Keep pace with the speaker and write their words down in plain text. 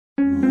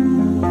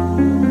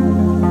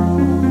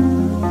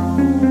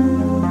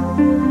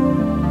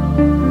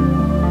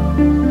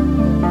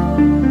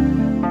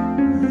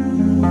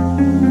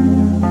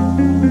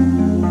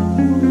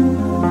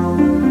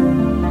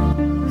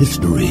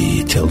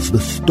tells the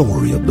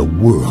story of the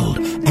world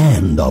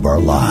and of our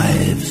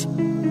lives.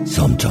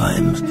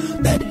 Sometimes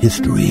that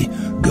history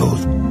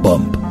goes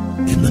bump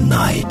in the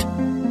night.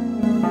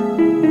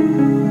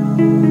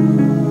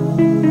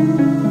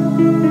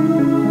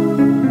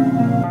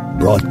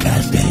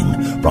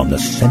 Broadcasting from the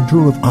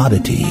center of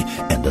oddity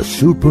and the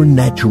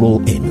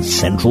supernatural in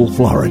Central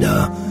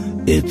Florida,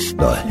 it's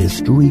the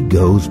History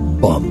Goes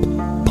Bump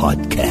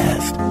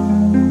podcast.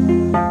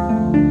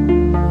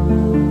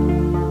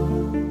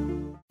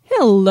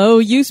 Hello,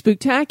 you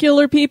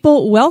spooktacular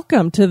people.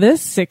 Welcome to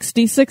this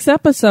 66th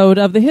episode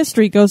of the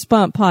History Goes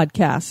Bump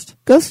podcast.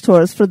 Ghost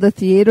Tours for the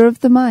Theater of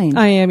the Mind.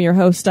 I am your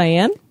host,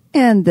 Diane.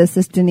 And this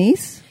is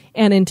Denise.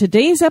 And in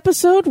today's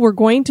episode, we're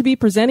going to be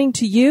presenting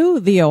to you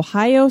the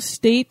Ohio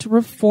State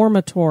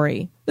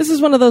Reformatory. This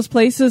is one of those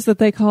places that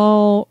they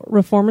call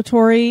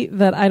reformatory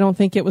that I don't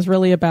think it was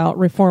really about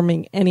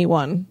reforming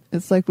anyone.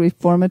 It's like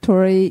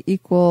reformatory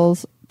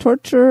equals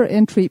torture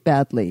and treat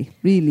badly,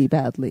 really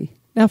badly.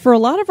 Now, for a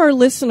lot of our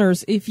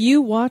listeners, if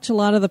you watch a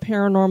lot of the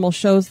paranormal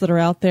shows that are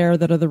out there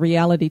that are the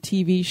reality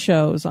TV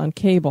shows on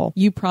cable,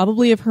 you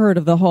probably have heard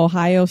of the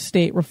Ohio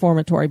State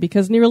Reformatory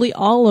because nearly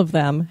all of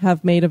them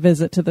have made a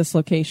visit to this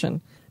location.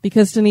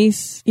 Because,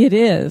 Denise, it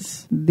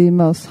is the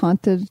most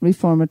haunted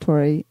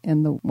reformatory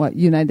in the,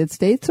 United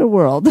States or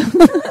world?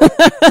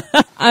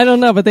 I don't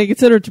know, but they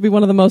consider it to be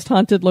one of the most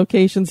haunted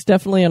locations,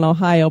 definitely in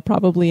Ohio,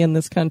 probably in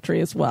this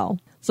country as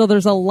well. So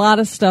there's a lot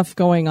of stuff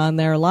going on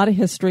there, a lot of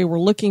history we're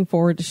looking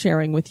forward to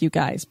sharing with you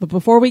guys. But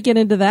before we get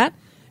into that,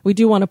 we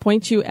do want to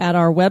point you at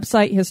our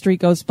website,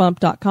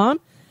 historygoesbump.com.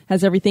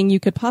 Has everything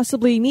you could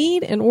possibly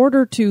need in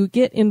order to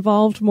get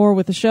involved more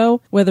with the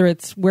show, whether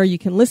it's where you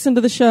can listen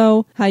to the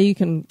show, how you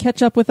can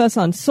catch up with us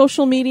on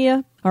social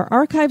media. Our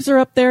archives are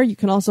up there. You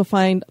can also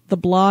find the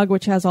blog,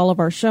 which has all of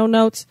our show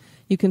notes.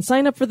 You can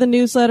sign up for the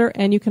newsletter,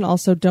 and you can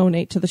also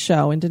donate to the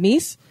show. And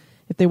Denise,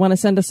 if they want to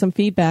send us some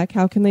feedback,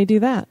 how can they do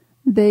that?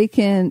 They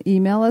can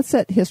email us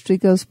at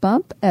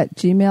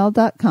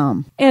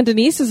historygoesbump@gmail.com. And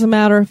Denise, as a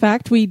matter of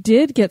fact, we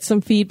did get some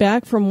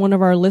feedback from one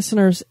of our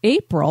listeners,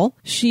 April.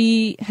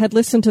 She had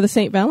listened to the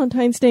St.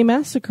 Valentine's Day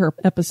Massacre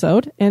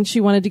episode, and she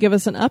wanted to give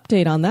us an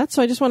update on that.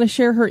 So I just want to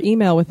share her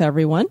email with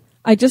everyone.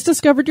 I just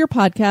discovered your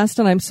podcast,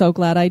 and I'm so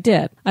glad I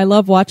did. I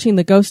love watching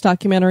the ghost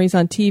documentaries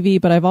on TV,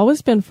 but I've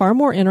always been far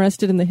more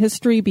interested in the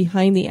history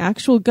behind the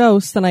actual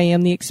ghosts than I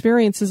am the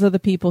experiences of the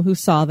people who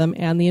saw them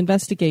and the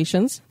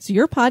investigations. So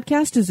your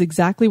podcast is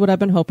exactly what I've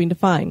been hoping to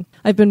find.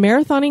 I've been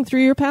marathoning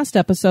through your past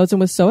episodes and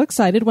was so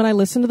excited when I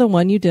listened to the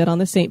one you did on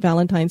the St.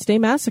 Valentine's Day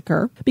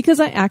Massacre because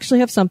I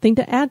actually have something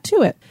to add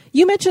to it.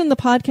 You mentioned in the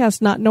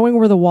podcast not knowing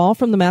where the wall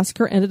from the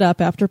massacre ended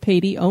up after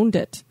Patey owned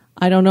it.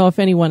 I don't know if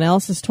anyone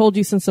else has told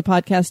you since the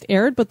podcast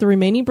aired, but the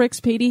remaining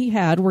bricks Patey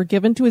had were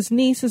given to his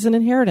niece as an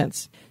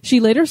inheritance. She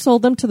later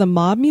sold them to the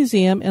Mob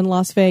Museum in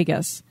Las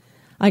Vegas.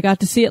 I got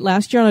to see it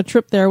last year on a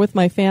trip there with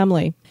my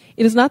family.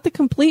 It is not the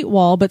complete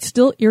wall, but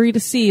still eerie to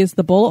see as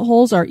the bullet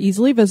holes are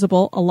easily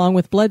visible, along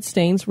with blood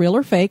stains, real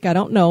or fake, I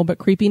don't know, but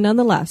creepy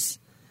nonetheless.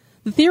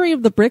 The theory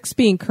of the bricks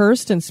being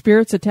cursed and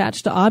spirits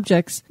attached to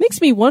objects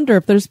makes me wonder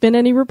if there's been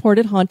any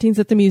reported hauntings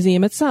at the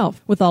museum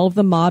itself, with all of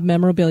the mob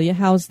memorabilia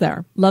housed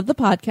there. Love the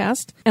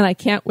podcast, and I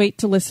can't wait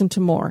to listen to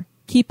more.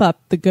 Keep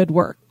up the good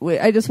work.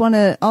 I just want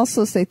to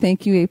also say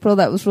thank you, April.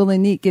 That was really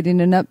neat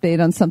getting an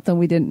update on something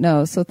we didn't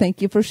know. So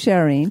thank you for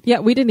sharing.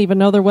 Yeah, we didn't even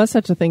know there was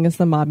such a thing as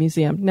the Mob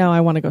Museum. Now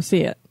I want to go see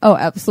it. Oh,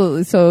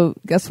 absolutely. So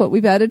guess what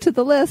we've added to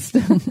the list?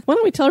 Why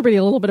don't we tell everybody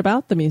a little bit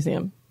about the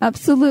museum?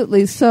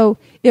 Absolutely. So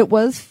it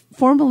was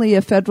formerly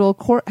a federal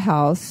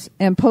courthouse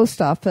and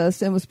post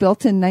office and was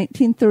built in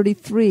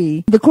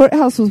 1933. The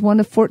courthouse was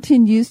one of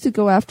 14 used to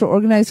go after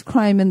organized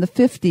crime in the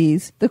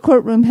 50s. The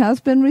courtroom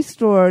has been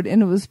restored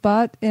and it was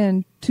bought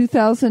in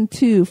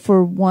 2002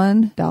 for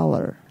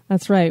 $1.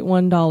 That's right,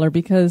 $1,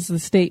 because the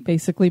state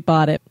basically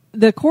bought it.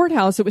 The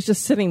courthouse, it was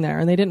just sitting there,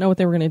 and they didn't know what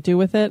they were going to do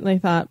with it. And they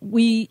thought,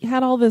 we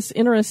had all this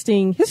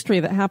interesting history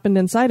that happened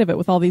inside of it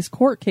with all these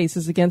court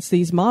cases against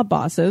these mob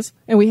bosses,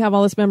 and we have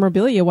all this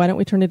memorabilia. Why don't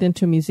we turn it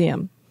into a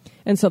museum?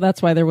 And so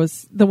that's why there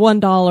was the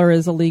 $1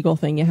 is a legal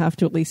thing. You have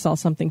to at least sell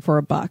something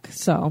for $1.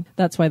 So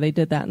that's why they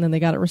did that. And then they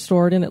got it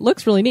restored. And it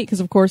looks really neat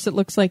because, of course, it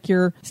looks like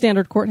your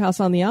standard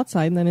courthouse on the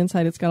outside. And then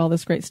inside it's got all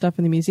this great stuff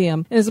in the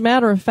museum. And as a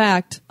matter of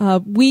fact,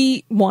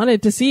 we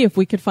wanted to see if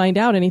we could find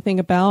out anything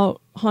about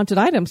haunted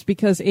items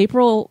because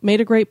April made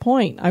a great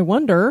point. I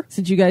wonder,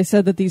 since you guys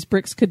said that these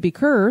bricks could be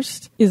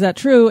cursed, is that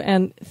true?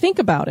 And think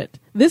about it.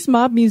 This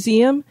mob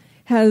museum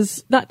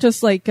has not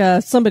just like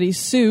somebody's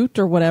suit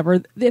or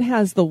whatever. It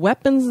has the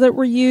weapons that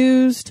were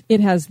used.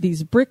 It has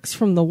these bricks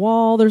from the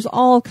wall. There's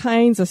all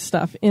kinds of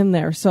stuff in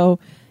there. So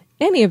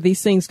any of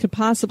these things could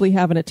possibly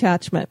have an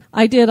attachment.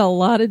 I did a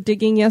lot of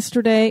digging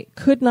yesterday.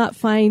 Could not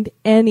find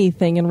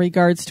anything in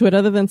regards to it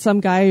other than some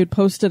guy who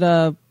posted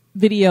a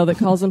video that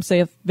calls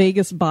himself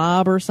Vegas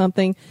Bob or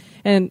something.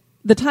 And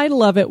the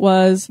title of it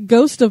was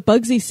Ghost of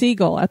Bugsy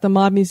Siegel at the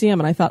Mob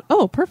Museum. And I thought,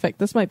 oh, perfect.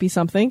 This might be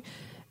something.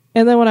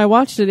 And then when I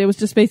watched it, it was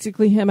just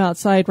basically him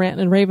outside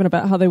ranting and raving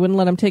about how they wouldn't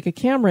let him take a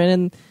camera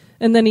in. And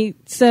And then he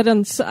said,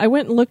 I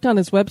went and looked on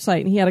his website,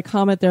 and he had a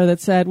comment there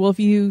that said, well, if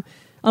you,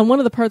 on one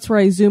of the parts where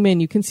I zoom in,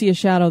 you can see a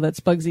shadow that's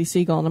Bugsy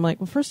Siegel. And I'm like,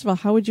 well, first of all,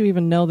 how would you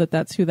even know that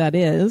that's who that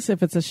is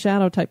if it's a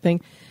shadow type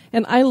thing?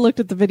 And I looked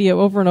at the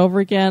video over and over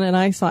again, and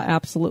I saw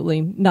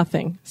absolutely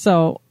nothing.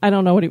 So I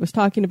don't know what he was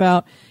talking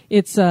about.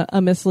 It's a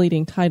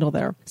misleading title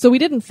there. So we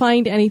didn't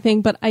find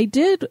anything, but I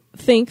did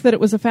think that it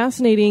was a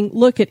fascinating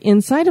look at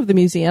inside of the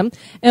museum.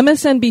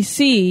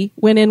 MSNBC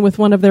went in with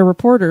one of their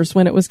reporters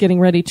when it was getting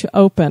ready to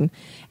open.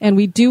 And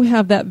we do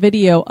have that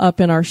video up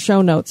in our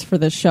show notes for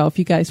this show if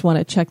you guys want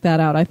to check that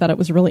out. I thought it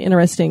was a really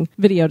interesting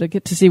video to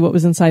get to see what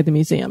was inside the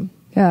museum.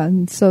 Yeah,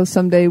 and so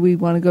someday we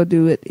want to go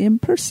do it in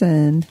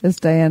person, as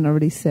Diane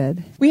already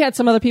said. We had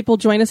some other people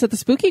join us at the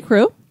Spooky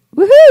Crew.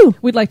 Woohoo!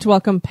 We'd like to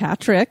welcome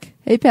Patrick.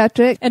 Hey,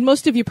 Patrick. And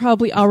most of you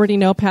probably already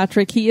know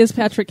Patrick. He is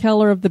Patrick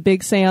Keller of the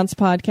Big Seance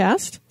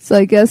podcast. So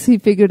I guess he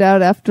figured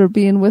out after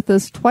being with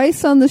us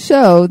twice on the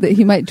show that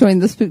he might join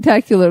the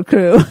Spooktacular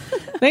crew.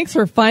 Thanks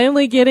for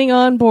finally getting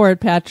on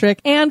board,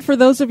 Patrick. And for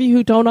those of you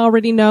who don't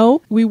already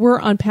know, we were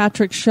on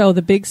Patrick's show,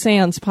 the Big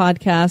Seance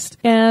podcast.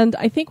 And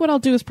I think what I'll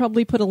do is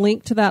probably put a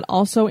link to that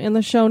also in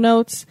the show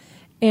notes.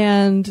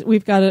 And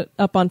we've got it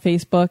up on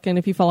Facebook. And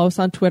if you follow us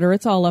on Twitter,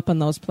 it's all up in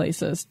those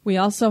places. We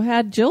also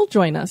had Jill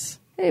join us.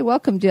 Hey,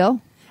 welcome,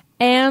 Jill.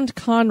 And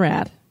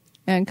Conrad.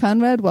 And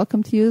Conrad,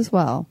 welcome to you as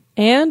well.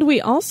 And we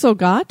also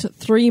got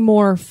 3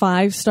 more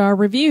 5-star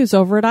reviews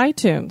over at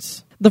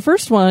iTunes. The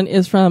first one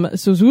is from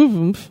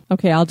Suzuvumf.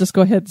 Okay, I'll just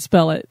go ahead and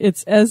spell it.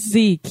 It's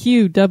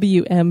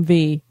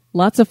SZQWMV.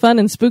 Lots of fun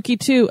and spooky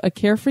too. A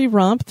carefree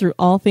romp through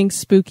all things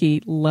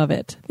spooky. Love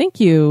it. Thank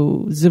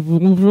you.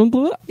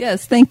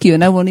 Yes, thank you.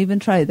 And I won't even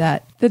try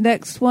that. The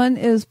next one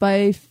is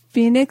by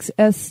Phoenix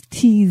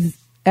STX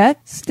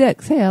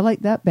Sticks. Hey, I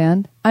like that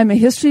band. I'm a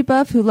history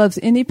buff who loves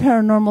any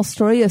paranormal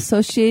story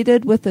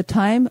associated with a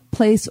time,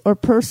 place, or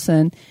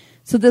person.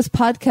 So this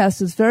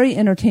podcast is very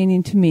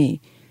entertaining to me.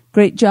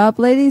 Great job,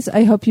 ladies.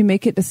 I hope you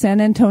make it to San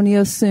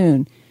Antonio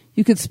soon.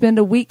 You could spend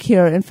a week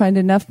here and find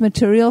enough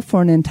material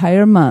for an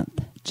entire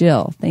month.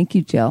 Jill. Thank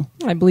you, Jill.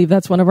 I believe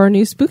that's one of our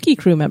new Spooky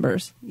Crew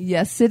members.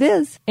 Yes, it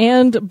is.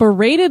 And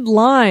Berated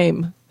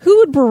Lime. Who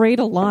would berate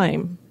a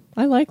lime?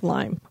 I like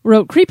lime.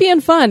 Wrote, creepy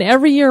and fun.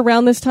 Every year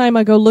around this time,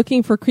 I go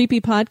looking for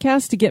creepy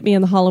podcasts to get me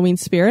in the Halloween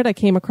spirit. I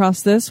came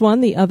across this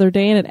one the other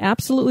day, and it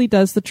absolutely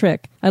does the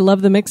trick. I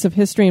love the mix of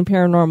history and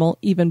paranormal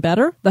even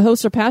better. The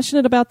hosts are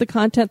passionate about the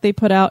content they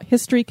put out.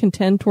 History can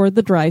tend toward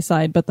the dry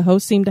side, but the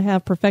hosts seem to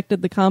have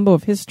perfected the combo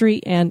of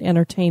history and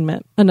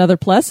entertainment. Another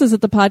plus is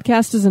that the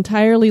podcast is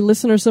entirely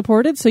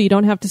listener-supported, so you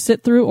don't have to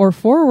sit through or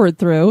forward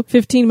through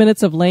 15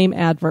 minutes of lame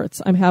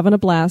adverts. I'm having a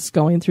blast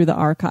going through the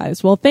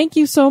archives. Well, thank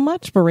you so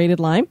much,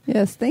 Berated Lime.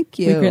 Yes, thank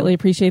you. We greatly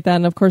appreciate that.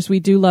 And of course, we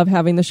do love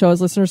having the show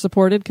as listener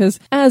supported because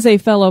as a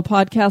fellow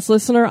podcast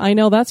listener, I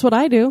know that's what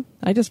I do.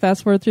 I just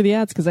fast forward through the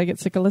ads because I get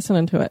sick of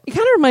listening to it. It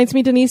kind of reminds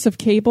me, Denise, of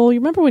cable. You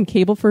remember when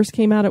cable first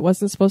came out, it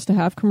wasn't supposed to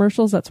have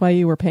commercials. That's why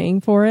you were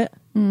paying for it.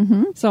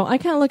 Mm-hmm. So I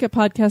kind of look at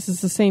podcasts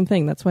as the same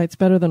thing. That's why it's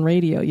better than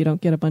radio. You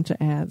don't get a bunch of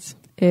ads.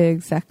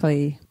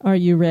 Exactly. Are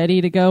you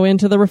ready to go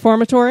into the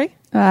reformatory?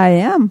 I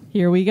am.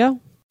 Here we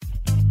go.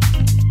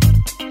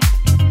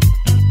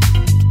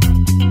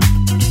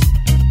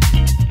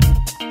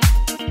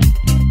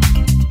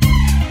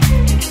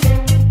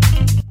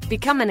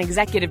 Become an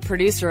executive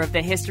producer of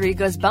the History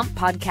Goes Bump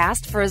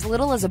podcast for as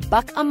little as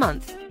 $1 a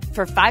month.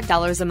 For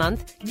 $5 a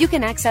month, you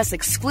can access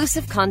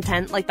exclusive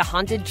content like the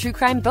Haunted True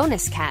Crime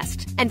Bonus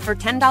Cast. And for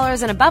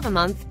 $10 and above a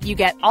month, you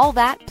get all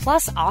that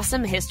plus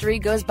awesome History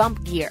Goes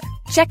Bump gear.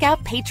 Check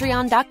out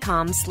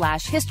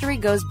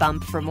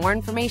patreon.com/historygoesbump for more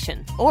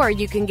information. Or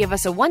you can give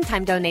us a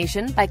one-time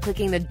donation by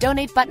clicking the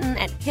donate button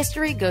at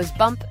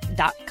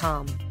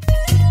historygoesbump.com.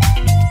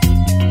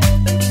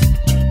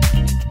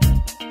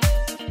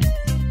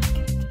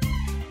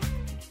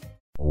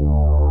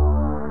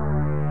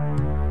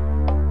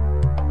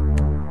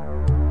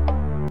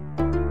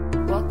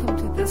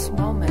 This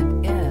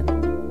moment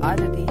in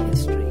oddity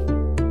history.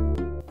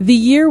 The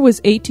year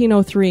was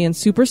 1803 and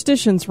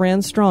superstitions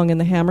ran strong in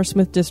the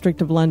Hammersmith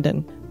district of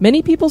London.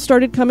 Many people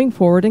started coming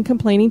forward and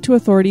complaining to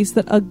authorities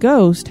that a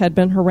ghost had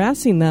been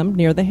harassing them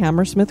near the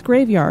Hammersmith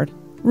graveyard.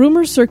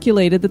 Rumors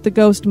circulated that the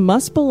ghost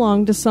must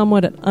belong to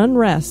someone at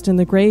unrest in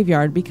the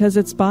graveyard because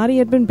its body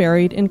had been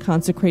buried in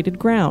consecrated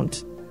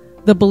ground.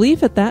 The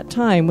belief at that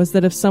time was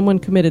that if someone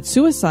committed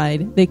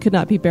suicide, they could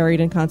not be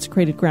buried in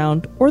consecrated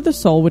ground, or the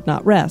soul would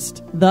not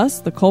rest.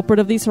 Thus, the culprit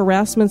of these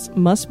harassments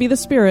must be the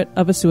spirit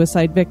of a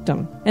suicide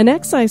victim. An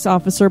excise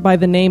officer by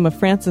the name of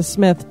Francis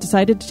Smith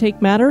decided to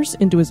take matters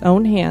into his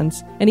own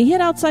hands, and he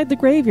hid outside the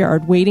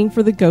graveyard waiting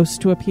for the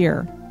ghost to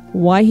appear.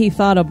 Why he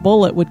thought a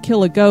bullet would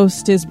kill a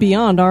ghost is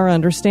beyond our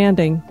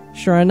understanding.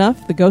 Sure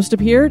enough, the ghost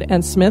appeared,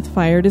 and Smith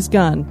fired his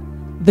gun.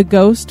 The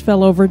ghost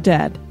fell over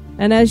dead.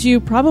 And as you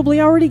probably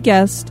already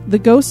guessed, the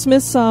ghost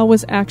Smith saw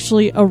was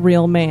actually a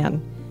real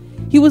man.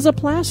 He was a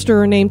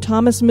plasterer named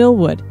Thomas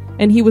Millwood,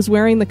 and he was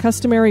wearing the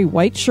customary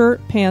white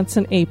shirt, pants,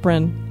 and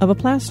apron of a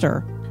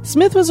plasterer.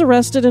 Smith was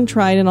arrested and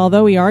tried, and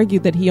although he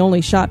argued that he only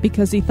shot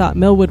because he thought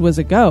Millwood was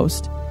a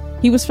ghost,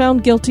 He was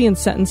found guilty and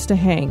sentenced to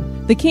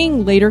hang. The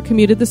king later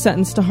commuted the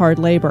sentence to hard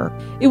labor.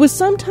 It was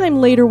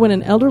sometime later when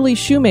an elderly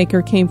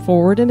shoemaker came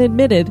forward and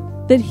admitted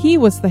that he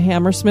was the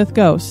Hammersmith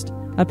ghost.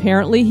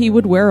 Apparently, he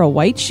would wear a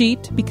white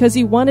sheet because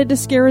he wanted to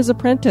scare his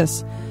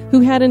apprentice,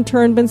 who had in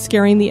turn been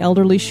scaring the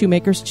elderly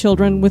shoemaker's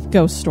children with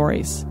ghost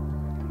stories.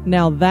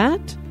 Now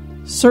that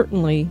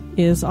certainly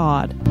is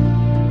odd.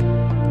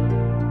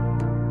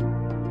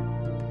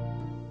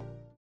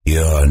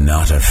 You're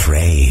not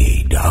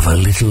afraid of a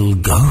little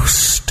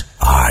ghost,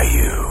 are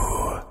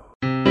you?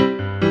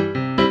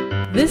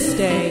 This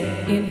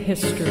day in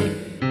history.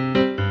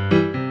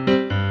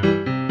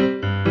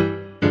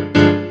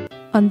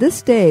 On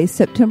this day,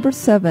 September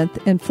 7th,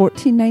 in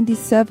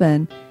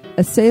 1497,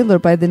 a sailor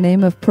by the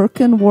name of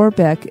Perkin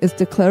Warbeck is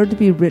declared to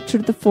be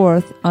Richard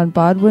IV on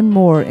Bodwin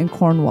Moor in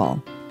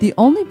Cornwall. The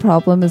only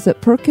problem is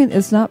that Perkin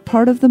is not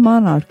part of the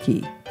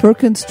monarchy.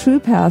 Perkin's true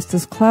past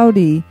is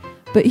cloudy,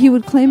 but he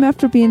would claim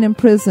after being in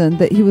prison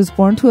that he was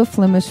born to a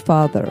Flemish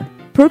father.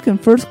 Perkin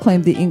first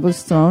claimed the English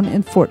throne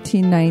in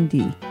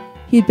 1490.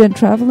 He'd been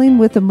traveling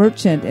with a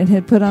merchant and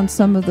had put on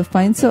some of the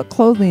fine silk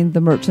clothing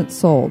the merchant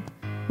sold.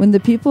 When the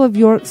people of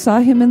York saw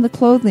him in the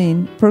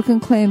clothing,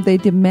 Perkin claimed they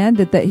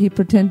demanded that he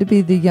pretend to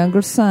be the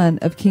younger son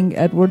of King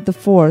Edward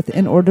IV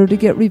in order to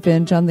get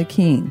revenge on the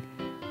king.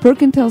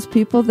 Perkin tells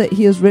people that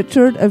he is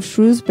Richard of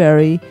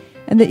Shrewsbury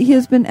and that he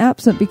has been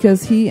absent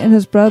because he and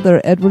his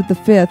brother Edward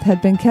V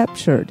had been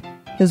captured.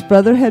 His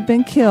brother had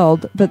been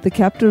killed, but the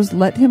captors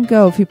let him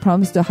go if he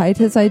promised to hide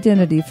his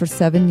identity for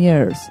 7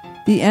 years.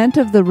 The aunt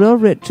of the real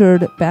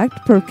Richard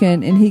backed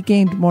Perkin and he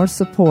gained more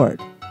support.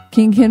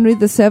 King Henry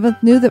VII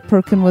knew that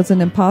Perkin was an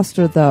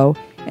impostor, though,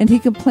 and he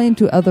complained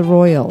to other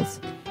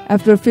royals.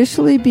 After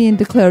officially being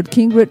declared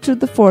King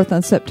Richard IV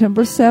on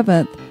September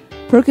 7th,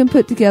 Perkin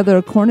put together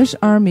a Cornish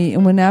army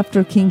and went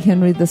after King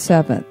Henry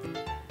VII.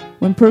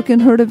 When Perkin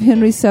heard of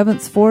Henry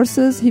VII's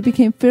forces, he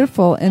became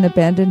fearful and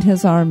abandoned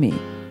his army.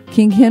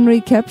 King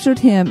Henry captured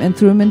him and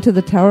threw him into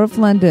the Tower of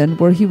London,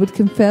 where he would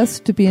confess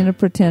to being a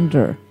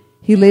pretender.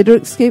 He later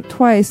escaped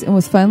twice and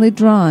was finally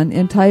drawn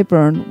in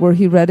Tyburn, where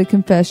he read a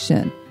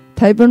confession.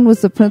 Tyburn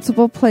was the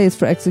principal place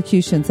for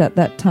executions at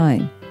that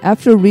time.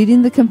 After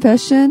reading the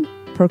confession,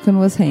 Perkin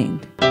was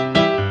hanged.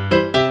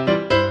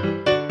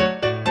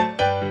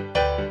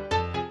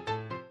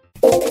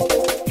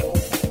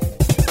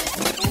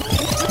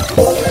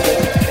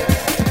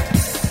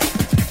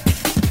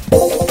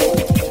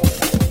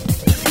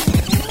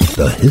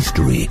 The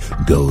History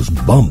Goes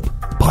Bump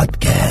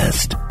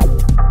podcast.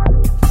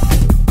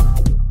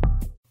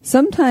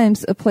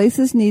 Sometimes a place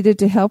is needed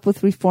to help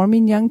with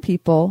reforming young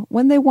people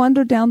when they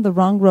wander down the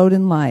wrong road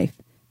in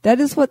life. That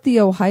is what the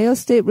Ohio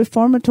State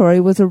Reformatory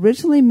was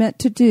originally meant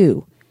to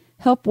do,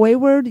 help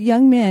wayward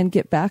young men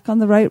get back on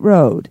the right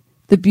road.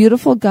 The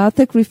beautiful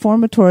Gothic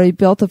reformatory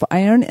built of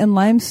iron and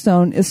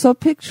limestone is so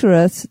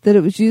picturesque that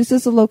it was used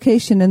as a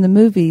location in the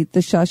movie The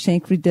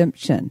Shawshank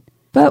Redemption.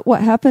 But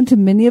what happened to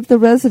many of the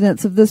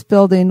residents of this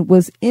building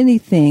was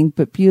anything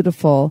but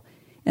beautiful,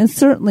 and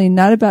certainly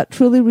not about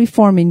truly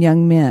reforming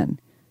young men.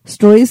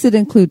 Stories that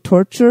include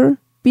torture,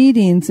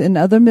 beatings, and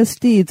other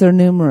misdeeds are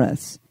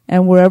numerous.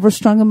 And wherever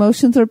strong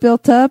emotions are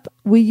built up,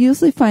 we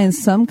usually find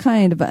some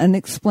kind of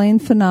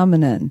unexplained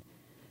phenomenon.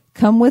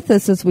 Come with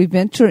us as we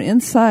venture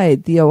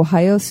inside the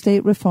Ohio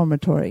State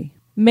Reformatory.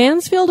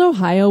 Mansfield,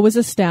 Ohio was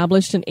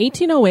established in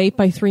 1808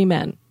 by 3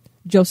 men,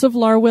 Joseph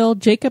Larwill,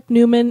 Jacob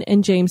Newman,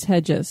 and James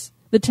Hedges.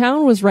 The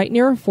town was right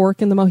near a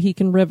fork in the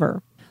Mohican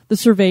River. The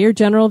Surveyor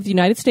General of the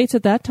United States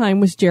at that time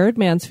was Jared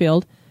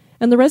Mansfield,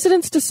 and the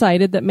residents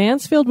decided that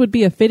Mansfield would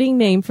be a fitting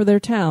name for their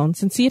town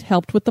since he had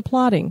helped with the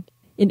plotting.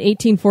 In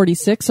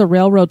 1846, a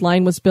railroad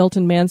line was built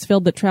in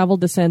Mansfield that traveled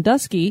to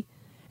Sandusky,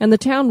 and the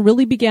town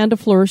really began to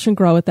flourish and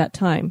grow at that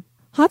time.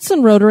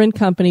 Hudson Roeder and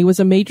Company was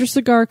a major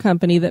cigar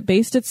company that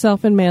based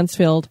itself in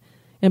Mansfield,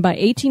 and by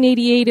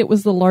 1888 it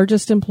was the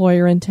largest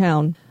employer in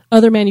town.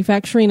 Other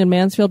manufacturing in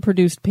Mansfield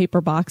produced paper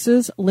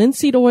boxes,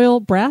 linseed oil,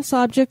 brass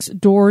objects,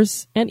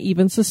 doors, and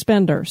even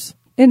suspenders.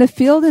 In a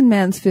field in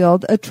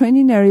Mansfield, a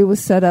training area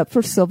was set up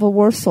for Civil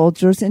War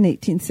soldiers in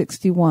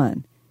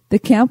 1861. The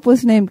camp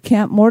was named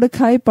Camp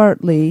Mordecai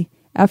Bartley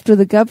after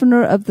the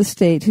governor of the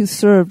state who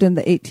served in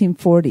the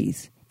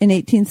 1840s. In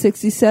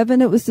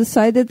 1867, it was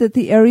decided that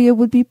the area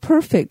would be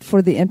perfect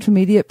for the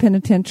Intermediate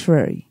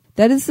Penitentiary.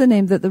 That is the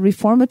name that the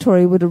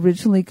reformatory would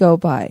originally go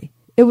by.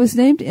 It was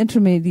named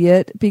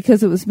Intermediate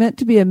because it was meant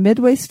to be a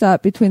midway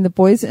stop between the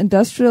Boys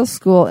Industrial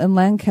School in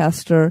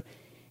Lancaster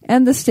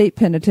and the State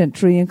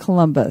Penitentiary in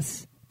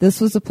Columbus. This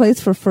was a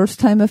place for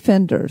first-time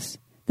offenders.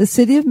 The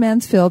city of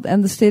Mansfield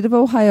and the state of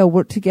Ohio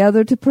worked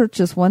together to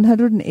purchase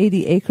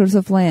 180 acres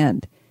of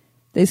land.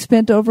 They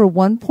spent over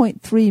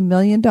 $1.3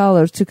 million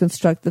to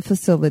construct the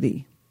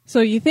facility.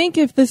 So you think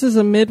if this is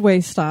a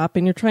midway stop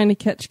and you're trying to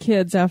catch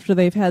kids after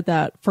they've had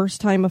that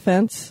first-time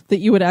offense, that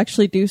you would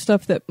actually do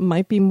stuff that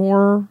might be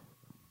more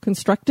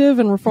constructive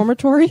and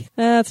reformatory?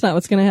 That's not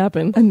what's going to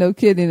happen. No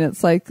kidding.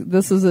 It's like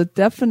this is a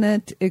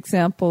definite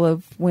example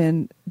of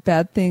when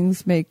bad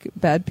things make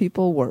bad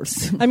people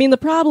worse. I mean, the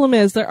problem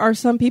is there are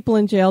some people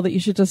in jail that you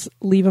should just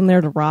leave them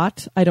there to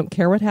rot. I don't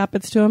care what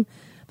happens to them.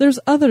 There's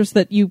others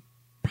that you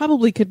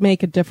probably could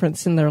make a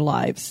difference in their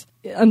lives.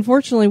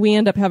 Unfortunately, we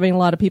end up having a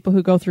lot of people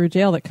who go through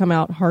jail that come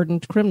out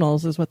hardened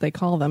criminals, is what they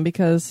call them,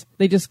 because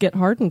they just get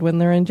hardened when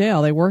they're in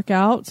jail. They work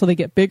out, so they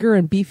get bigger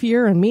and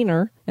beefier and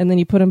meaner, and then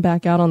you put them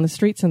back out on the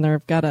streets and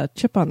they've got a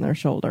chip on their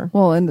shoulder.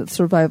 Well, and it's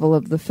survival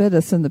of the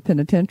fittest in the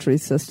penitentiary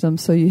system,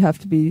 so you have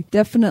to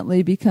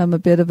definitely become a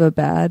bit of a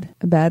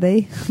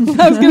baddie.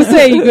 I was going to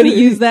say, you're going to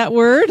use that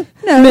word?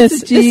 No, Miss,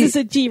 this is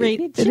a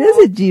G-rated show. It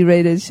is a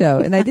G-rated show,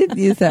 and I didn't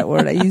use that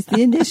word. I used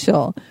the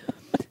initial.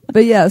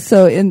 But yeah,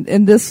 so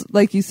in this,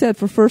 like you said,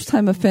 for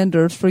first-time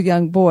offenders, for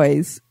young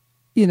boys,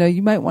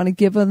 you might want to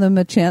give them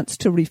a chance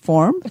to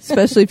reform,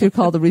 especially if you're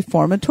called a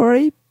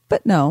reformatory,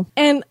 but no.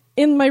 And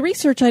in my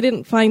research, I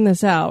didn't find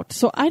this out,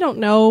 so I don't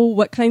know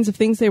what kinds of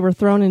things they were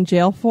thrown in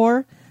jail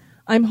for.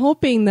 I'm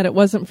hoping that it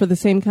wasn't for the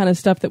same kind of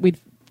stuff that we'd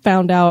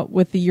found out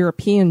with the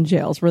European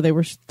jails, where they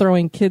were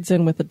throwing kids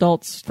in with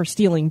adults for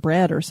stealing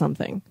bread or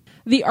something.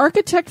 The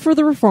architect for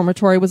the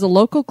reformatory was a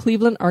local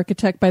Cleveland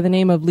architect by the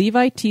name of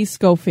Levi T.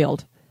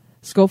 Schofield.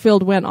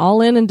 Schofield went all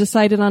in and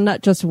decided on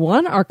not just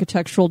one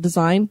architectural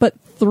design,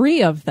 but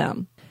 3 of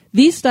them.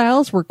 These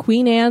styles were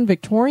Queen Anne,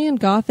 Victorian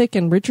Gothic,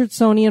 and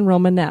Richardsonian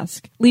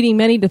Romanesque, leading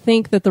many to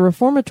think that the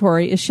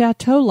reformatory is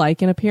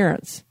chateau-like in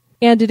appearance.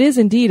 And it is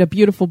indeed a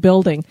beautiful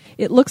building.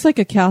 It looks like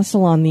a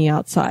castle on the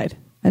outside.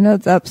 I know,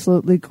 it's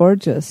absolutely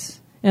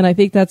gorgeous. And I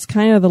think that's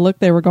kind of the look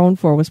they were going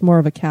for, was more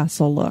of a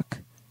castle look.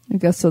 I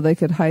guess so they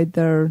could hide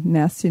their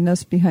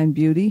nastiness behind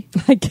beauty.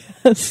 I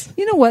guess.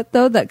 You know what,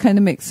 though? That kind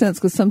of makes sense,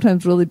 because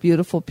sometimes really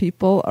beautiful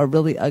people are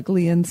really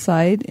ugly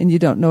inside, and you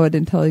don't know it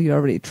until you're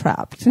already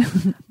trapped.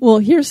 Well,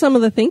 here's some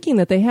of the thinking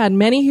that they had.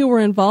 Many who were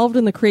involved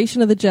in the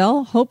creation of the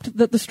jail hoped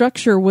that the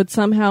structure would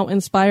somehow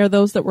inspire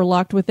those that were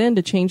locked within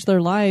to change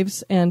their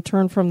lives and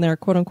turn from their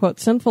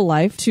quote-unquote sinful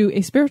life to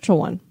a spiritual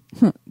one.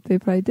 They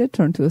probably did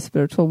turn to a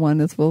spiritual one,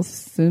 as we'll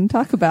soon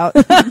talk about.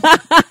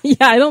 Yeah,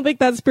 I don't think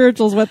that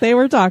spiritual is what they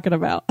were talking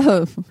about.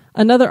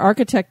 Another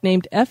architect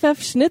named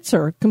F.F.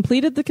 Schnitzer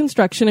completed the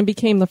construction and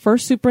became the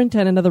first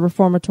superintendent of the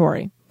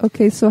reformatory.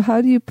 Okay, so how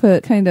do you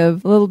put kind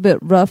of a little bit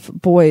rough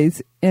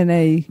boys in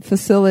a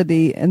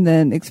facility and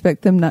then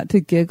expect them not to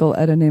giggle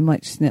at a name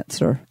like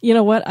Schnitzer? You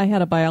know what? I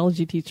had a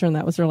biology teacher, and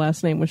that was her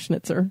last name, was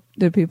Schnitzer.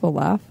 Did people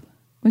laugh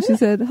when she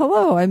said,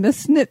 "Hello, I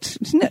miss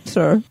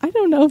Schnitzer"? I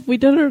don't know if we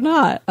did or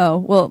not. Oh,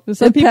 well.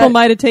 Some people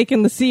might have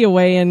taken the C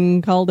away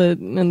and called it,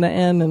 and the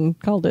N, and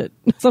called it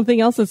something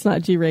else that's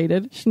not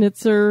G-rated.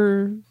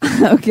 Schnitzer.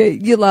 Okay,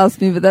 you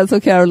lost me, but that's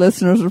okay. Our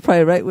listeners are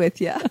probably right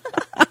with you.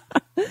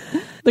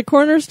 The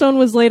cornerstone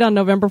was laid on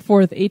November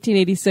 4th,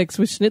 1886,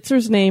 with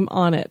Schnitzer's name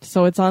on it,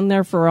 so it's on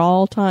there for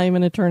all time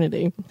and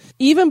eternity.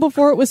 Even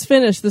before it was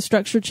finished, the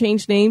structure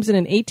changed names, and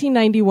in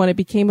 1891 it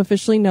became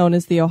officially known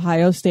as the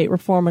Ohio State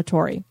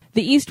Reformatory.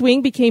 The East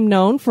Wing became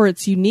known for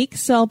its unique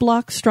cell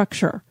block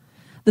structure.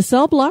 The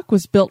cell block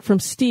was built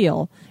from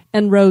steel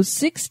and rose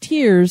 6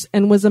 tiers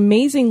and was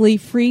amazingly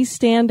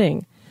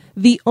freestanding,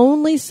 the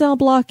only cell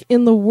block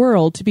in the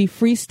world to be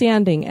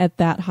freestanding at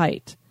that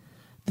height.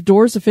 The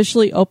doors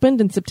officially opened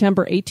in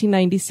September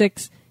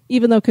 1896,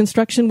 even though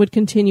construction would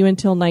continue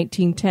until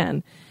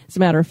 1910. As a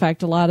matter of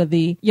fact, a lot of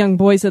the young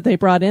boys that they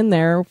brought in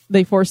there,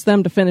 they forced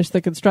them to finish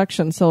the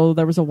construction. So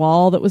there was a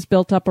wall that was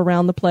built up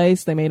around the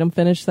place. They made them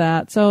finish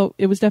that. So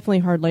it was definitely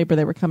hard labor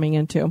they were coming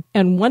into.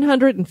 And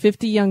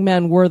 150 young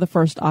men were the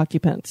first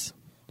occupants.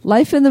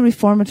 Life in the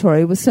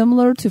reformatory was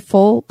similar to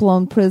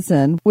full-blown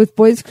prison, with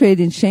boys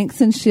creating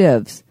shanks and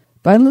shivs.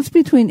 Violence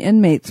between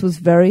inmates was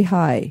very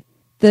high.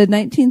 The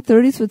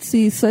 1930s would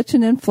see such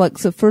an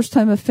influx of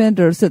first-time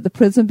offenders that the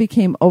prison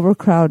became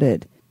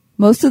overcrowded.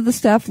 Most of the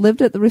staff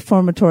lived at the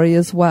reformatory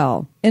as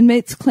well.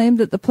 Inmates claimed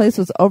that the place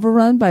was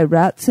overrun by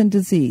rats and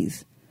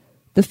disease.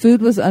 The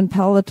food was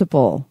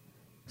unpalatable.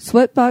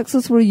 Sweat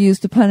boxes were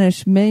used to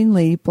punish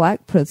mainly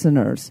black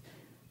prisoners.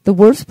 The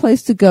worst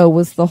place to go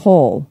was the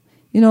hole.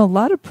 You know, a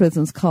lot of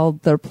prisons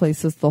called their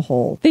places the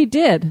hole. They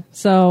did,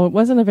 so it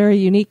wasn't a very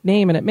unique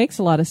name, and it makes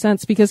a lot of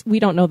sense because we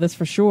don't know this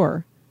for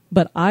sure.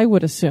 But I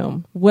would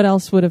assume, what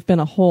else would have been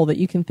a hole that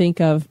you can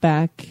think of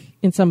back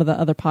in some of the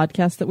other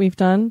podcasts that we've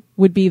done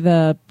would be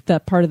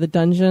that part of the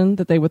dungeon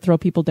that they would throw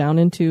people down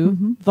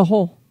into, the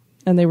hole,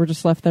 and they were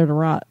just left there to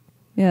rot.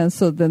 Yeah,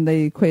 so then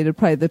they equated,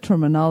 probably the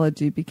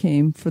terminology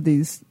became for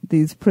these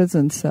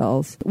prison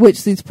cells,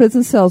 which these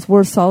prison cells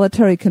were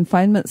solitary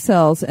confinement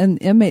cells, and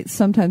inmates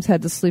sometimes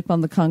had to sleep on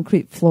the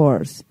concrete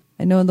floors.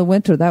 I know in the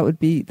winter that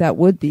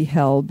would be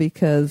hell,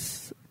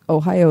 because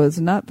Ohio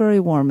is not very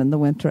warm in the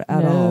winter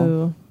at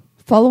all.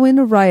 Following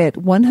a riot,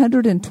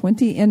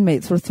 120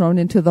 inmates were thrown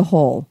into the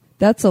hole.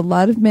 That's a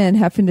lot of men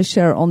having to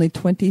share only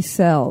 20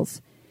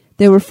 cells.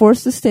 They were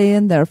forced to stay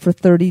in there for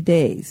 30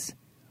 days.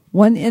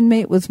 One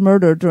inmate was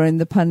murdered during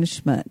the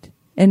punishment.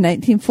 In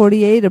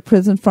 1948, a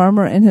prison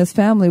farmer and his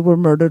family were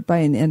murdered by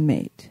an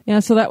inmate.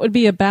 Yeah, so that would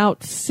be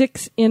about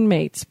 6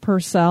 inmates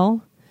per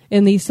cell,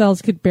 and these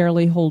cells could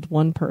barely hold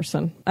one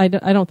person. I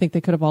don't think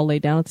they could have all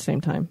laid down at the same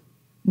time.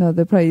 No,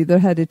 they probably either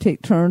had to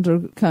take turns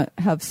or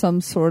have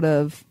some sort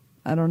of,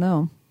 I don't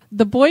know.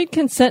 The Boyd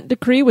consent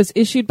decree was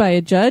issued by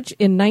a judge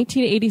in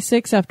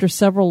 1986 after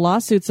several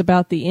lawsuits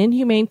about the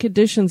inhumane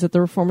conditions at the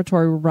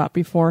reformatory were brought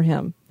before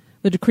him.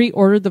 The decree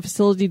ordered the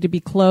facility to be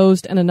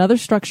closed, and another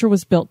structure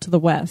was built to the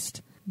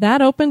west.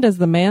 That opened as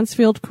the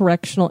Mansfield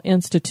Correctional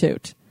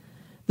Institute.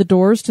 The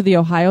doors to the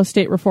Ohio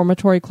State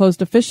Reformatory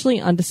closed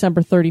officially on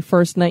December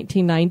 31st,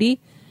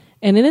 1990,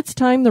 and in its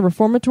time, the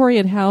reformatory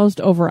had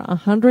housed over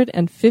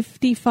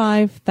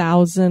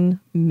 155,000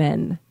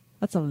 men.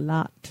 That's a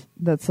lot.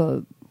 That's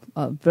a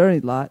very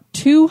lot.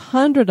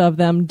 200 of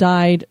them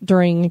died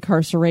during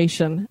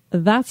incarceration.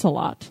 That's a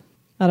lot.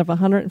 Out of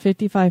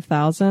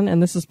 155,000,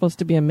 and this is supposed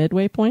to be a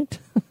midway point?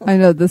 I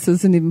know this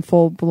isn't even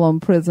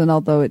full-blown prison,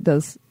 although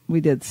we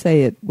did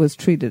say it was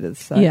treated as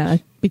such. Yeah,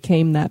 it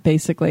became that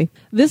basically.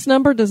 This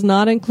number does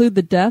not include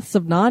the deaths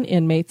of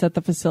non-inmates at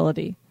the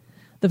facility.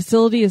 The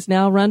facility is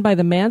now run by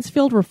the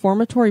Mansfield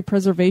Reformatory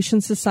Preservation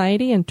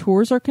Society, and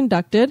tours are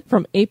conducted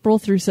from April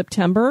through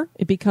September.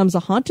 It becomes a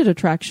haunted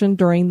attraction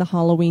during the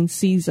Halloween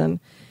season.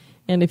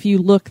 And if you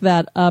look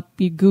that up,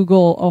 you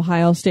Google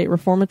Ohio State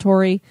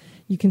Reformatory,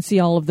 you can see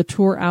all of the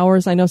tour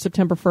hours. I know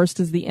September 1st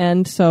is the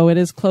end, so it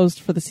is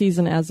closed for the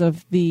season as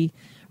of the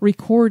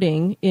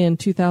recording in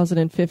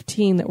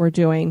 2015 that we're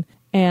doing.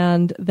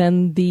 And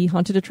then the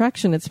haunted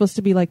attraction, it's supposed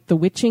to be like the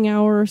witching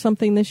hour or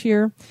something this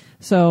year.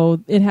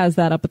 So it has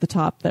that up at the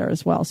top there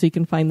as well. So you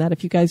can find that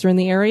if you guys are in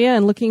the area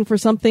and looking for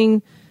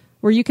something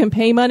where you can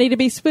pay money to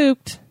be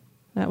spooked.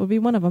 That would be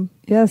one of them.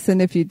 Yes,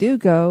 and if you do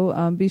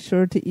go, be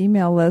sure to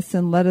email us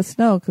and let us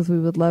know, because we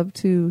would love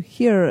to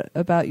hear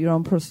about your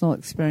own personal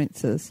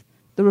experiences.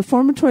 The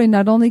reformatory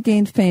not only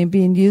gained fame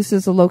being used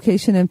as a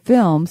location in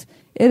films,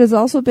 it has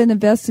also been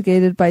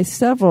investigated by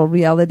several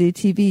reality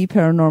TV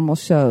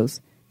paranormal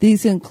shows.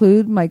 These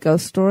include My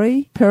Ghost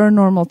Story,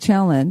 Paranormal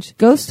Challenge,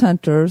 Ghost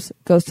Hunters,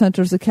 Ghost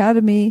Hunters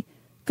Academy,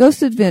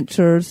 Ghost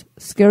Adventures,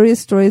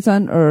 Scariest Stories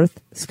on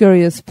Earth,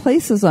 Scariest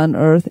Places on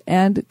Earth,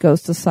 and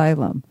Ghost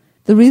Asylum.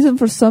 The reason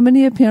for so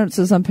many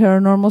appearances on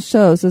paranormal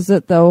shows is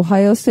that the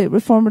Ohio State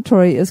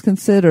Reformatory is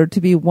considered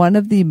to be one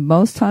of the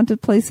most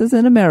haunted places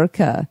in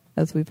America,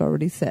 as we've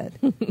already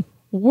said.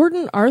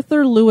 Warden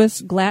Arthur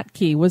Lewis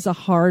Glatke was a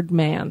hard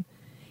man.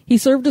 He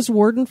served as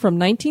warden from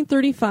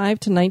 1935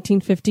 to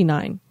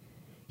 1959.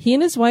 He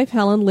and his wife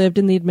Helen lived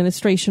in the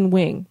administration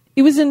wing.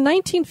 It was in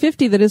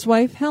 1950 that his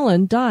wife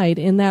Helen died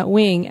in that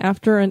wing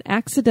after an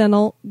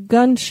accidental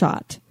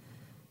gunshot.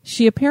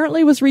 She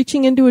apparently was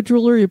reaching into a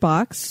jewelry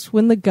box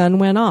when the gun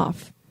went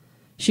off.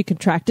 She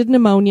contracted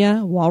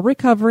pneumonia while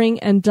recovering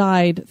and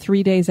died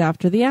 3 days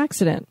after the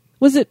accident.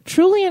 Was it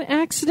truly an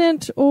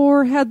accident,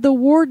 or had the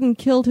warden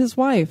killed his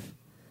wife?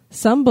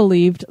 Some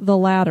believed the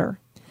latter.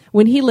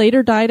 When he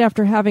later died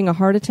after having a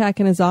heart attack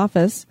in his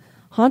office,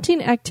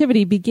 haunting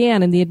activity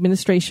began in the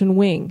administration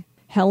wing.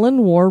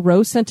 Helen wore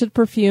rose-scented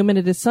perfume, and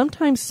it is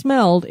sometimes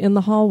smelled in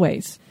the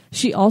hallways.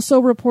 She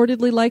also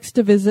reportedly likes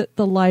to visit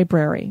the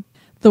library.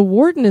 The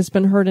warden has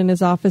been heard in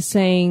his office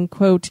saying,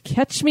 quote,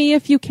 "Catch me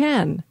if you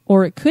can,"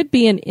 or it could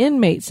be an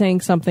inmate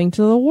saying something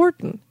to the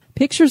warden.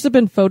 Pictures have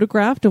been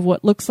photographed of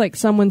what looks like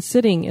someone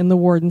sitting in the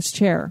warden's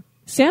chair.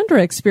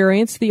 Sandra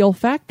experienced the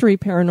olfactory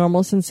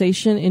paranormal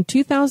sensation in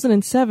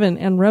 2007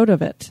 and wrote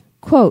of it.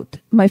 Quote,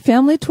 "My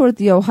family toured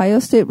the Ohio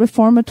State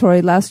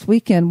Reformatory last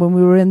weekend when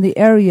we were in the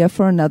area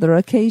for another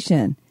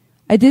occasion.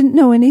 I didn't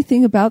know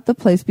anything about the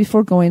place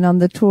before going on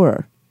the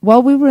tour.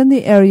 While we were in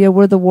the area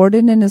where the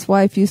warden and his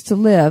wife used to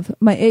live,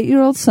 my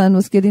 8-year-old son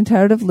was getting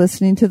tired of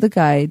listening to the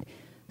guide,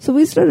 so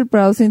we started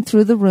browsing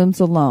through the rooms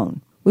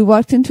alone. We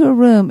walked into a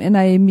room, and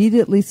I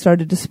immediately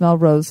started to smell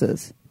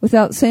roses.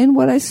 Without saying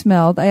what I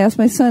smelled, I asked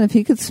my son if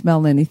he could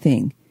smell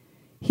anything.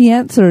 He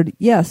answered,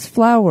 yes,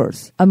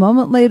 flowers. A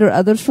moment later,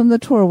 others from the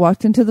tour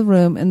walked into the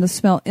room, and the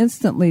smell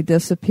instantly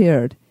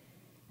disappeared.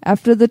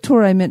 After the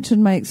tour, I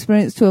mentioned my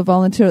experience to a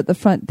volunteer at the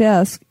front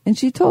desk, and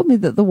she told me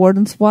that the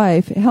warden's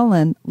wife,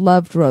 Helen,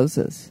 loved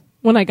roses.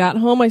 When I got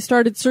home, I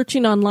started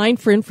searching online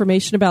for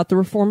information about the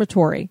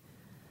reformatory.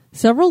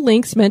 Several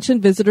links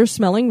mentioned visitors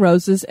smelling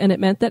roses, and it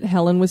meant that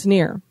Helen was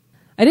near.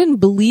 I didn't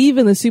believe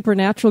in the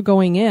supernatural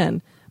going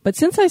in, but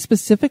since I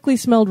specifically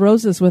smelled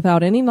roses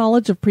without any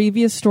knowledge of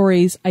previous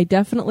stories, I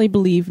definitely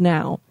believe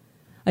now.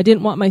 I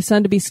didn't want my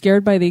son to be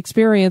scared by the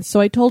experience,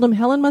 so I told him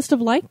Helen must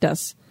have liked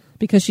us,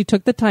 because she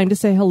took the time to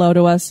say hello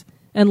to us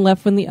and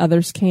left when the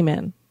others came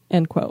in."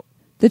 End quote.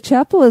 The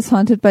chapel is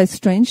haunted by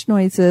strange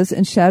noises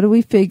and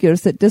shadowy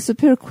figures that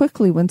disappear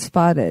quickly when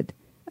spotted.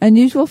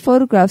 Unusual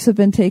photographs have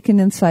been taken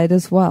inside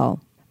as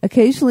well.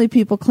 Occasionally,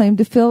 people claim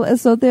to feel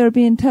as though they are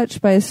being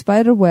touched by a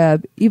spider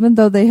web, even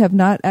though they have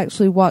not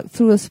actually walked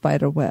through a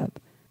spider web.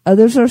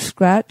 Others are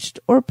scratched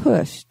or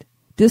pushed.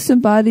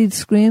 Disembodied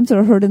screams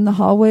are heard in the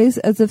hallways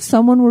as if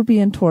someone were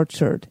being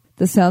tortured.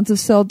 The sounds of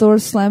cell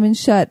doors slamming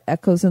shut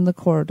echoes in the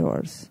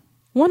corridors.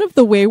 One of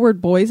the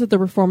wayward boys at the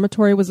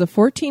reformatory was a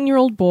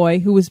 14-year-old boy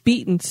who was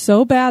beaten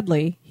so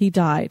badly he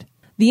died.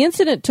 The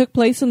incident took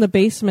place in the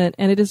basement,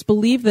 and it is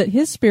believed that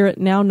his spirit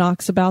now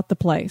knocks about the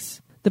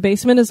place. The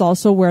basement is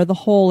also where the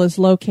hole is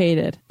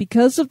located.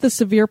 Because of the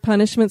severe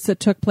punishments that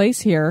took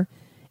place here,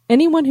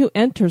 anyone who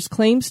enters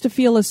claims to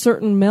feel a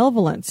certain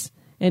malevolence,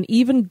 and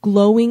even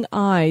glowing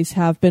eyes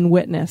have been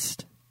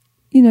witnessed.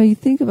 You know, you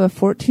think of a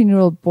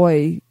 14-year-old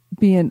boy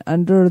being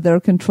under their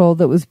control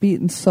that was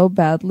beaten so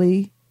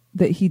badly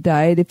that he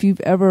died. If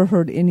you've ever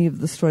heard any of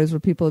the stories where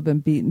people have been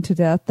beaten to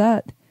death,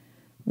 that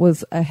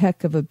was a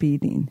heck of a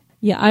beating.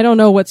 Yeah, I don't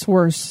know what's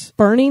worse,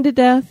 burning to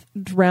death,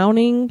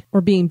 drowning,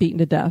 or being beaten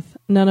to death.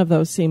 None of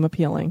those seem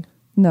appealing.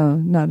 No,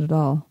 not at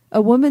all.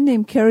 A woman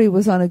named Carrie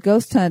was on a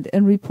ghost hunt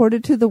and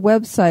reported to the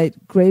website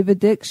Grave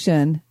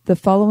Addiction the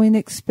following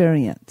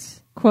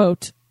experience.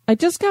 Quote, I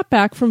just got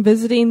back from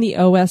visiting the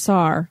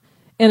OSR,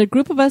 and a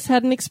group of us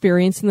had an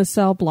experience in the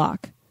cell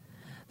block.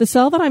 The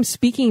cell that I'm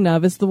speaking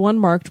of is the one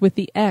marked with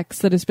the X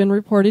that has been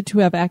reported to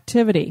have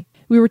activity.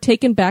 We were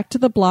taken back to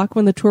the block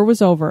when the tour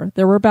was over.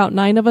 There were about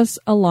 9 of us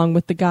along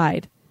with the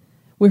guide.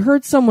 We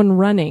heard someone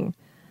running.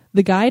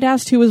 The guide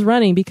asked who was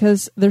running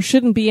because there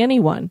shouldn't be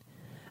anyone.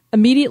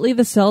 Immediately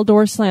the cell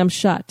door slammed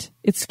shut.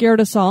 It scared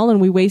us all, and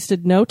we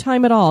wasted no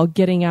time at all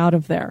getting out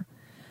of there.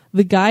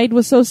 The guide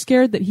was so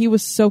scared that he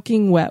was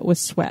soaking wet with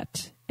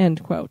sweat.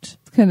 End quote.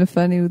 It's kind of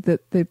funny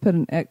that they put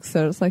an X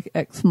there. It's like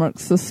X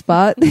marks the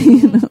spot.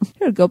 You know,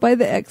 here, go by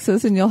the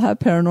X's and you'll have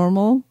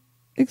paranormal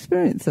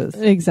experiences.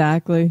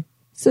 Exactly.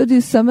 So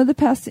do some of the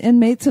past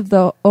inmates of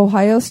the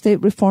Ohio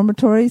State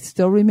Reformatory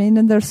still remain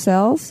in their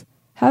cells?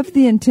 Have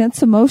the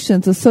intense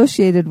emotions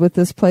associated with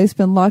this place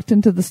been locked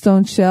into the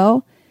stone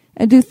shell?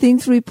 And do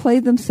things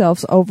replay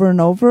themselves over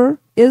and over?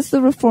 Is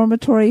the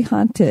reformatory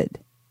haunted?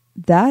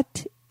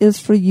 That is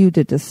for you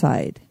to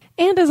decide.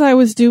 And as I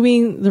was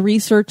doing the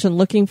research and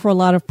looking for a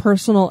lot of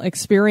personal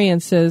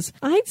experiences,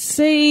 I'd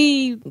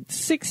say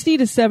 60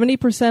 to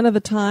 70% of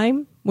the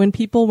time when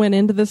people went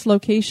into this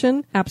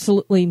location,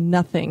 absolutely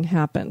nothing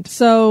happened.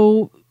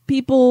 So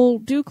people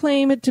do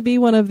claim it to be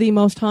one of the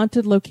most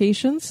haunted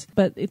locations,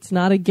 but it's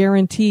not a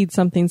guaranteed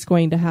something's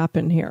going to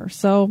happen here.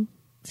 So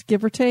it's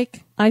give or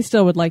take. I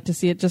still would like to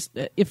see it, just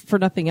if for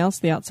nothing else,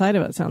 the outside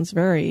of it sounds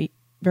very,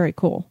 very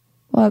cool.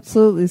 Well,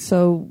 absolutely.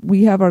 So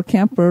we have our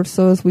camper,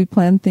 so as we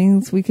plan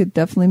things, we could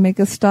definitely make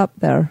a stop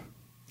there.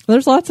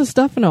 There's lots of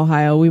stuff in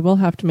Ohio. We will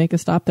have to make a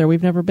stop there.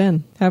 We've never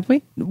been, have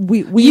we?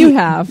 You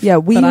have. Yeah,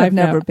 we have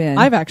never been.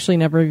 I've actually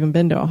never even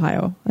been to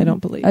Ohio, I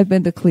don't believe. I've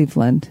been to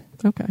Cleveland.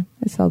 Okay.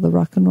 I saw the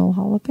Rock and Roll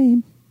Hall of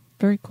Fame.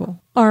 Very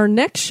cool. Our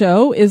next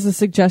show is a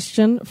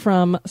suggestion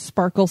from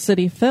Sparkle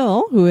City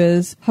Phil, who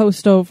is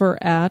host over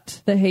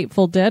at the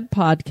Hateful Dead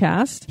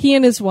podcast. He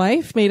and his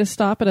wife made a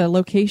stop at a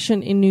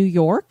location in New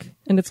York,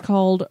 and it's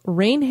called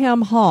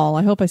Rainham Hall.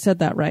 I hope I said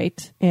that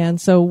right. And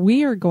so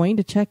we are going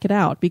to check it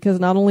out because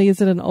not only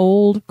is it an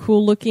old,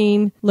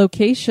 cool-looking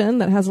location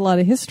that has a lot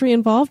of history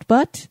involved,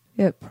 but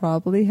it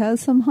probably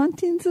has some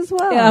hauntings as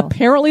well. Yeah,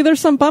 apparently there's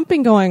some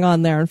bumping going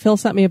on there, and Phil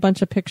sent me a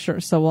bunch of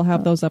pictures, so we'll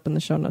have those up in the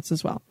show notes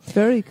as well.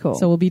 Very cool.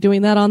 So we'll be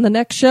doing that on the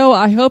next show.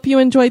 I hope you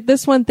enjoyed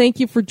this one. Thank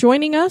you for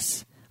joining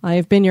us. I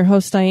have been your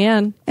host,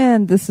 Diane.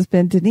 And this has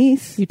been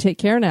Denise. You take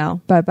care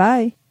now.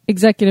 Bye-bye.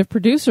 Executive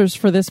producers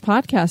for this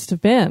podcast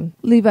have been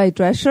Levi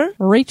Drescher,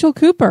 Rachel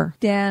Cooper,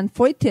 Dan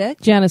Foytik,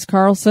 Janice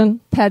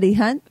Carlson, Patty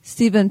Hunt,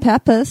 Stephen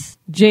Pappas,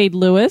 Jade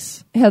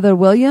Lewis, Heather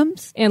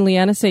Williams, and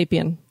Leanna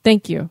Sapien.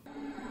 Thank you.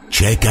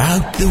 Check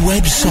out the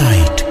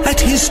website at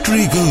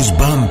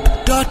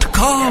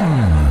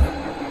historygoesbump.com.